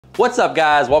What's up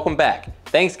guys, welcome back.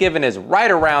 Thanksgiving is right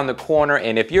around the corner,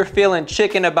 and if you're feeling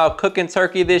chicken about cooking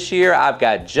turkey this year, I've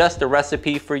got just the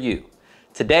recipe for you.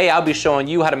 Today I'll be showing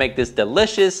you how to make this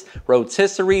delicious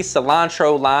rotisserie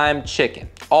cilantro lime chicken.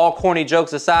 All corny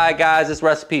jokes aside guys, this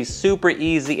recipe is super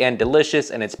easy and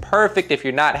delicious, and it's perfect if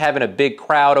you're not having a big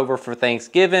crowd over for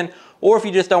Thanksgiving, or if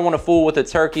you just don't want to fool with the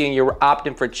turkey and you're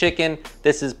opting for chicken,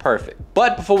 this is perfect.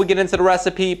 But before we get into the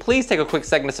recipe, please take a quick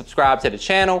second to subscribe to the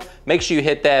channel. Make sure you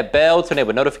hit that bell to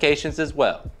enable notifications as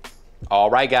well. All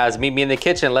right guys, meet me in the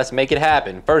kitchen, let's make it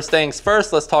happen. First things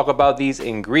first, let's talk about these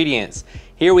ingredients.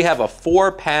 Here we have a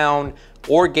 4-pound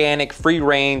organic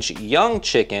free-range young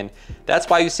chicken. That's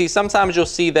why you see, sometimes you'll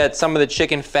see that some of the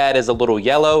chicken fat is a little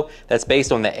yellow. That's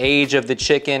based on the age of the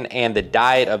chicken and the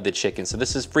diet of the chicken. So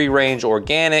this is free-range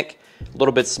organic, a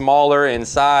little bit smaller in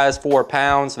size, 4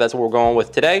 pounds. So that's what we're going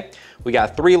with today. We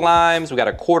got 3 limes, we got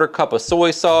a 1/4 cup of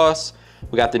soy sauce.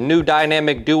 We got the new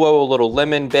dynamic duo, a little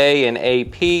Lemon Bae and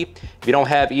AP. If you don't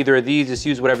have either of these, just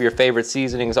use whatever your favorite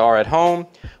seasonings are at home.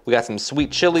 We got some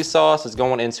sweet chili sauce that's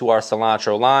going into our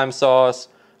cilantro lime sauce,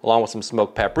 along with some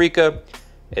smoked paprika,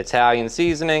 Italian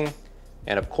seasoning,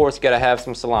 and of course you gotta have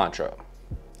some cilantro.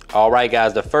 All right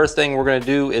guys, the first thing we're gonna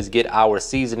do is get our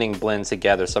seasoning blend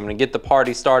together. So I'm gonna get the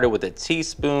party started with a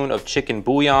teaspoon of chicken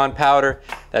bouillon powder.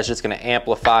 That's just gonna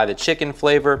amplify the chicken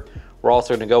flavor. We're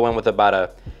also gonna go in with about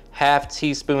a 1/2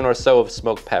 teaspoon or so of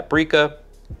smoked paprika,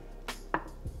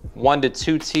 1 to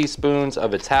 2 teaspoons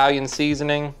of Italian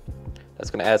seasoning.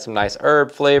 That's gonna add some nice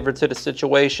herb flavor to the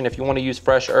situation. If you wanna use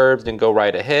fresh herbs, then go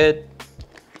right ahead.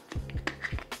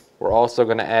 We're also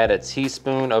gonna add a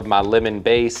teaspoon of my Lemon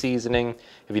Bae seasoning.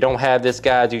 If you don't have this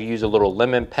guys, you can use a little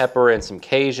lemon pepper and some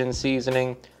Cajun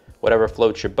seasoning, whatever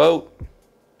floats your boat.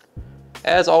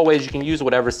 As always, you can use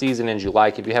whatever seasonings you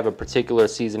like. If you have a particular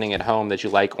seasoning at home that you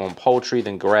like on poultry,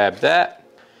 then grab that.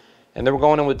 And then we're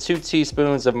going in with 2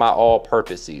 teaspoons of my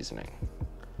all-purpose seasoning.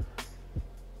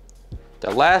 The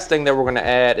last thing that we're gonna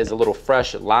add is a little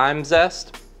fresh lime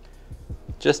zest,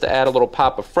 just to add a little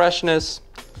pop of freshness,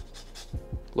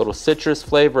 a little citrus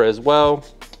flavor as well.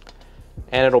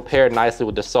 And it'll pair nicely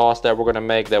with the sauce that we're gonna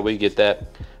make, that we get that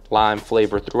lime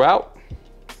flavor throughout.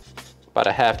 About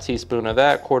a 1/2 teaspoon of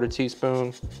that, 1/4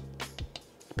 teaspoon,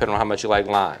 depending on how much you like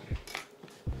lime.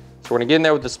 So we're gonna get in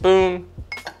there with the spoon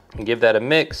and give that a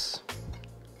mix.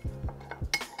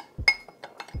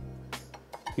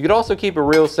 You could also keep it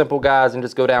real simple guys and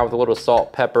just go down with a little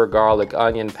salt, pepper, garlic,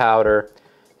 onion powder,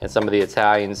 and some of the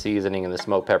Italian seasoning and the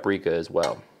smoked paprika as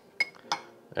well.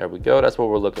 There we go, that's what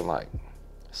we're looking like.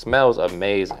 Smells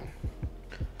amazing.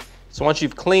 So once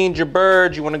you've cleaned your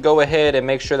bird, you want to go ahead and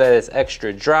make sure that it's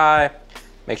extra dry.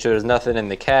 Make sure there's nothing in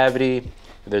the cavity.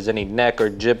 If there's any neck or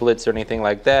giblets or anything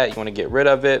like that, you want to get rid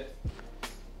of it.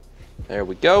 There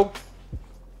we go.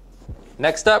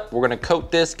 Next up, we're going to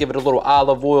coat this, give it a little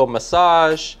olive oil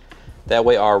massage. That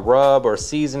way our rub or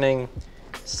seasoning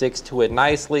sticks to it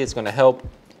nicely. It's going to help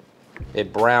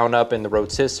it brown up in the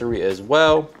rotisserie as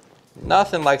well.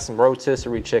 Nothing like some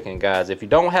rotisserie chicken, guys. If you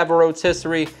don't have a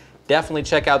rotisserie, definitely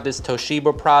check out this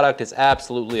Toshiba product. It's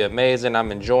absolutely amazing.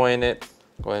 I'm enjoying it.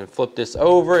 Go ahead and flip this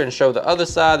over and show the other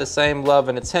side the same love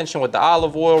and attention with the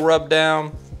olive oil rub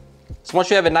down. So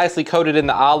once you have it nicely coated in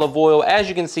the olive oil, as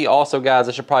you can see also guys,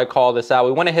 I should probably call this out,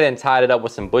 we went ahead and tied it up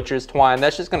with some butcher's twine.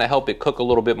 That's just gonna help it cook a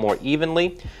little bit more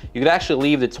evenly. You could actually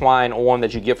leave the twine on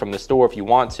that you get from the store if you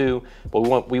want to,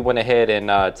 but we went ahead and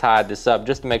tied this up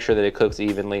just to make sure that it cooks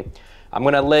evenly. I'm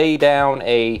gonna lay down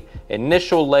a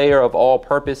initial layer of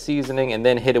all-purpose seasoning and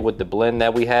then hit it with the blend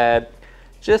that we had,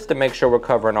 just to make sure we're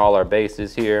covering all our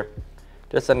bases here.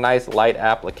 Just a nice light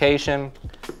application.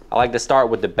 I like to start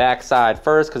with the back side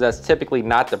first because that's typically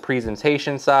not the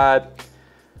presentation side.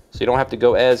 So you don't have to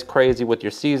go as crazy with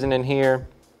your seasoning here.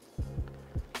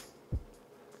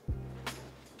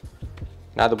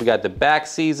 Now that we got the back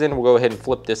seasoned, we'll go ahead and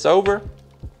flip this over.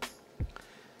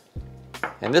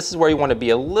 And this is where you want to be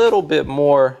a little bit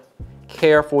more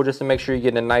careful just to make sure you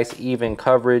get a nice even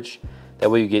coverage.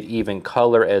 That way you get even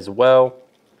color as well.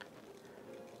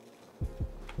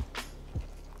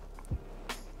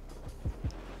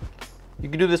 You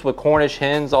can do this with Cornish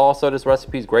hens also. This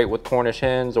recipe is great with Cornish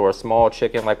hens or a small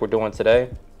chicken like we're doing today.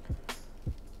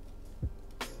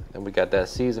 Then we got that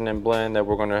seasoning blend that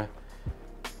we're gonna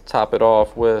top it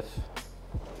off with.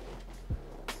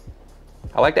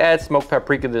 I like to add smoked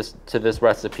paprika to this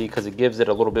recipe because it gives it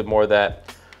a little bit more of that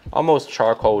almost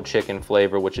charcoal chicken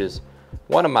flavor, which is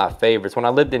one of my favorites. When I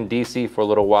lived in DC for a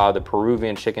little while, the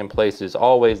Peruvian chicken places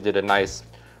always did a nice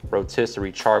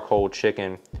rotisserie charcoal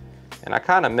chicken, and I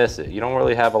kind of miss it. You don't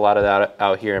really have a lot of that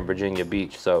out here in Virginia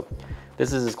Beach, so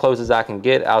this is as close as I can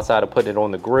get outside of putting it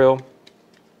on the grill.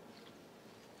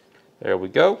 There we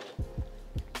go.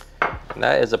 And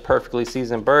that is a perfectly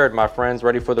seasoned bird, my friends,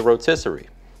 ready for the rotisserie.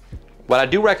 What I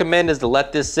do recommend is to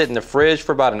let this sit in the fridge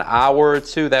for about an hour or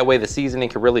two. That way the seasoning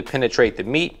can really penetrate the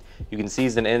meat. You can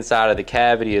season the inside of the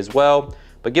cavity as well,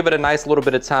 but give it a nice little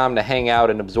bit of time to hang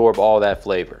out and absorb all that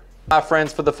flavor. My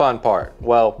friends, for the fun part.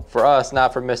 Well, for us,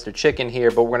 not for Mr. Chicken here,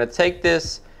 but we're gonna take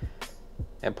this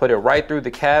and put it right through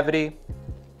the cavity.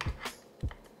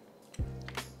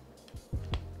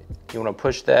 You wanna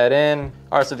push that in.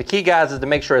 All right, so the key, guys, is to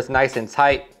make sure it's nice and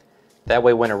tight. That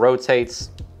way when it rotates,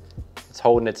 it's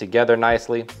holding it together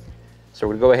nicely. So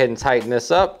we're gonna go ahead and tighten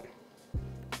this up.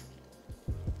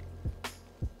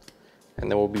 And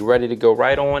then we'll be ready to go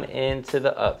right on into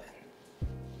the oven.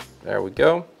 There we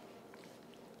go.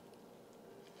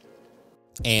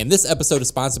 And this episode is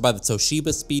sponsored by the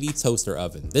Toshiba Speedy Toaster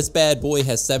Oven. This bad boy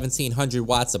has 1700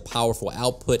 watts of powerful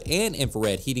output and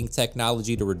infrared heating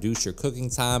technology to reduce your cooking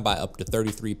time by up to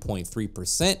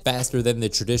 33.3% faster than the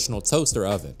traditional toaster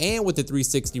oven. And with the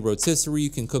 360 rotisserie, you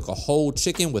can cook a whole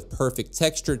chicken with perfect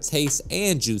texture, taste,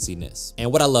 and juiciness.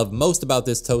 And what I love most about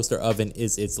this toaster oven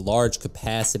is its large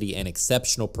capacity and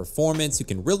exceptional performance. You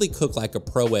can really cook like a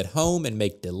pro at home and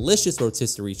make delicious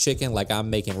rotisserie chicken like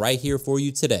I'm making right here for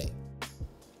you today.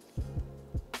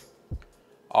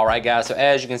 All right, guys, so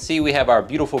as you can see, we have our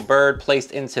beautiful bird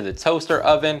placed into the toaster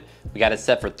oven. We got it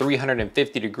set for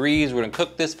 350 degrees. We're gonna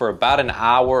cook this for about an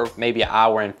hour, maybe an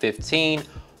hour and 15,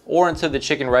 or until the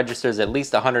chicken registers at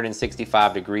least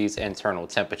 165 degrees internal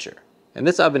temperature. And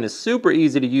this oven is super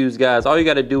easy to use, guys. All you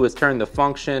gotta do is turn the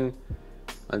function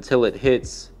until it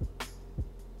hits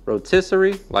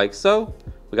rotisserie, like so.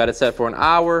 We got it set for an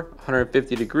hour,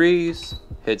 150 degrees,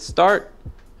 hit start,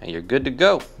 and you're good to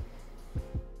go.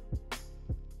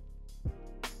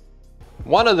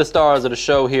 One of the stars of the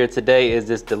show here today is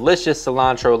this delicious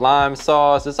cilantro lime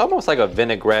sauce. It's almost like a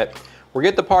vinaigrette. We'll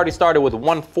get the party started with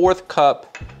 1/4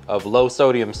 cup of low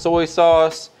sodium soy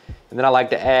sauce. And then I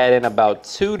like to add in about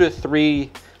 2 to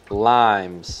 3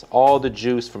 limes, all the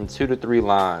juice from 2 to 3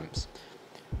 limes.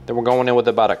 Then we're going in with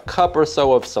about a cup or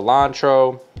so of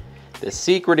cilantro. The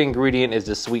secret ingredient is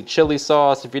the sweet chili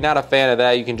sauce. If you're not a fan of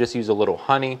that, you can just use a little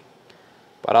honey.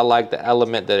 But I like the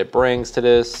element that it brings to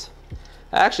this.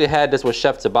 I actually had this with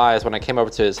Chef Tobias when I came over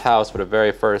to his house for the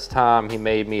very first time. He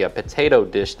made me a potato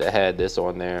dish that had this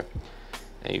on there.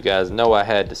 And you guys know I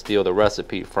had to steal the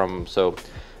recipe from him. So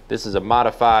this is a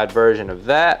modified version of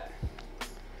that.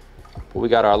 But we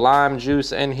got our lime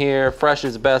juice in here. Fresh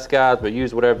is best, guys, but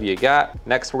use whatever you got.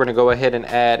 Next, we're gonna go ahead and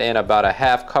add in about a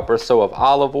 1/2 cup or so of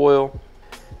olive oil.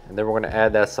 And then we're gonna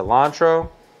add that cilantro.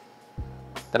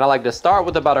 Then I like to start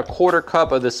with about a 1/4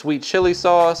 cup of the sweet chili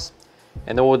sauce.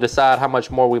 And then we'll decide how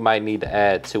much more we might need to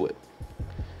add to it.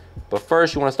 But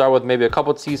first, you want to start with maybe a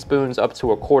couple teaspoons up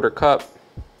to a 1/4 cup.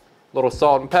 A little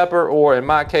salt and pepper, or in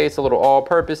my case, a little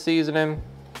all-purpose seasoning.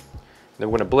 Then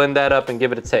we're going to blend that up and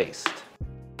give it a taste.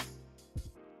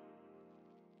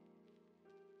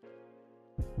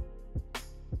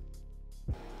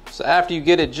 So after you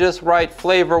get it just right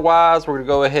flavor-wise, we're going to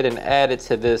go ahead and add it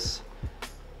to this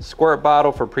squirt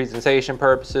bottle for presentation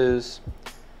purposes.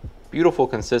 Beautiful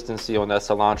consistency on that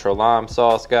cilantro lime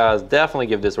sauce, guys. Definitely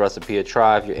give this recipe a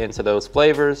try if you're into those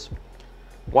flavors.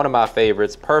 One of my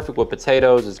favorites, perfect with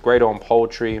potatoes. It's great on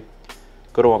poultry,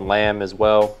 good on lamb as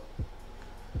well.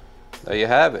 There you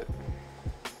have it.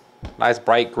 Nice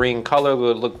bright green color,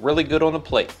 would look really good on the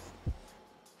plate.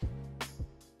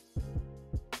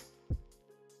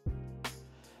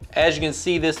 As you can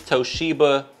see, this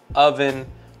Toshiba oven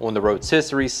on the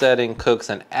rotisserie setting cooks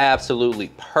an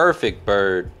absolutely perfect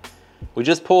bird. We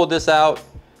just pulled this out,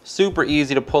 super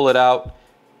easy to pull it out.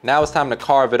 Now it's time to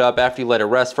carve it up. After you let it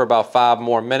rest for about 5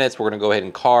 more minutes, we're gonna go ahead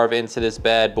and carve into this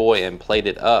bad boy and plate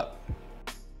it up.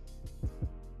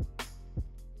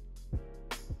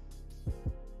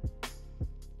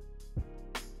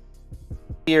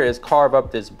 Here is carve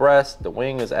up this breast. The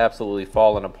wing is absolutely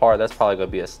falling apart. That's probably gonna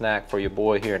be a snack for your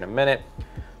boy here in a minute.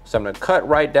 So I'm gonna cut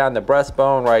right down the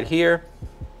breastbone right here.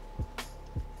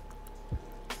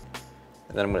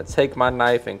 And then I'm gonna take my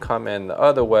knife and come in the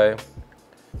other way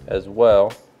as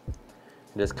well.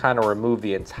 Just kind of remove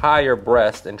the entire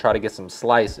breast and try to get some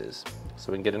slices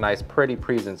so we can get a nice pretty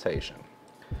presentation.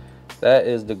 That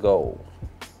is the goal.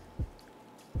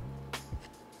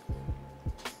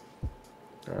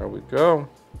 There we go.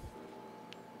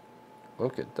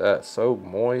 Look at that, so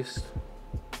moist.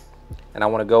 And I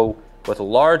wanna go with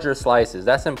larger slices.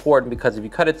 That's important because if you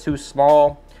cut it too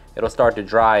small, it'll start to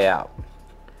dry out.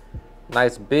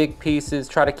 Nice big pieces,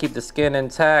 try to keep the skin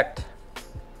intact.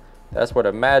 That's where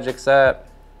the magic's at.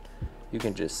 You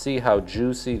can just see how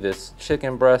juicy this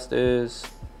chicken breast is.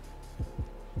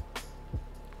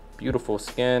 beautiful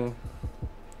skin.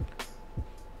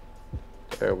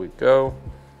 There we go.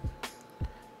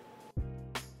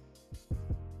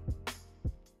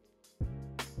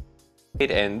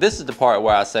 And this is the part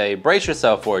where I say, brace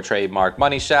yourself for a trademark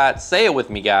money shot. Say it with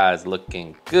me, guys.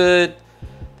 Looking good.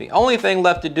 The only thing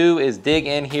left to do is dig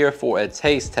in here for a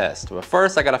taste test. But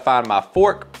first, I gotta find my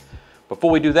fork. Before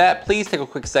we do that, please take a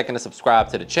quick second to subscribe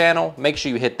to the channel. Make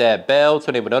sure you hit that bell to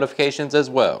enable notifications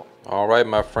as well. All right,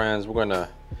 my friends, we're gonna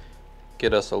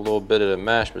get us a little bit of the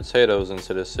mashed potatoes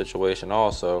into this situation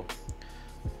also.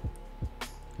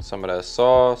 Some of that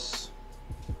sauce.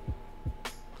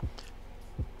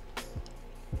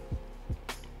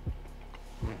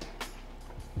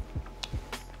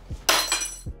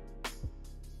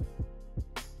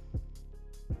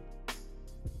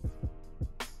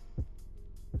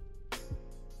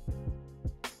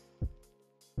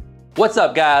 What's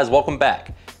up, guys? Welcome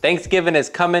back. Thanksgiving is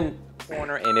coming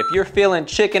corner, and if you're feeling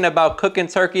chicken about cooking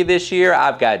turkey this year,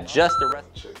 I've got just the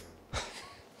recipe.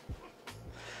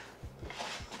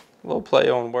 Little play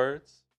on words.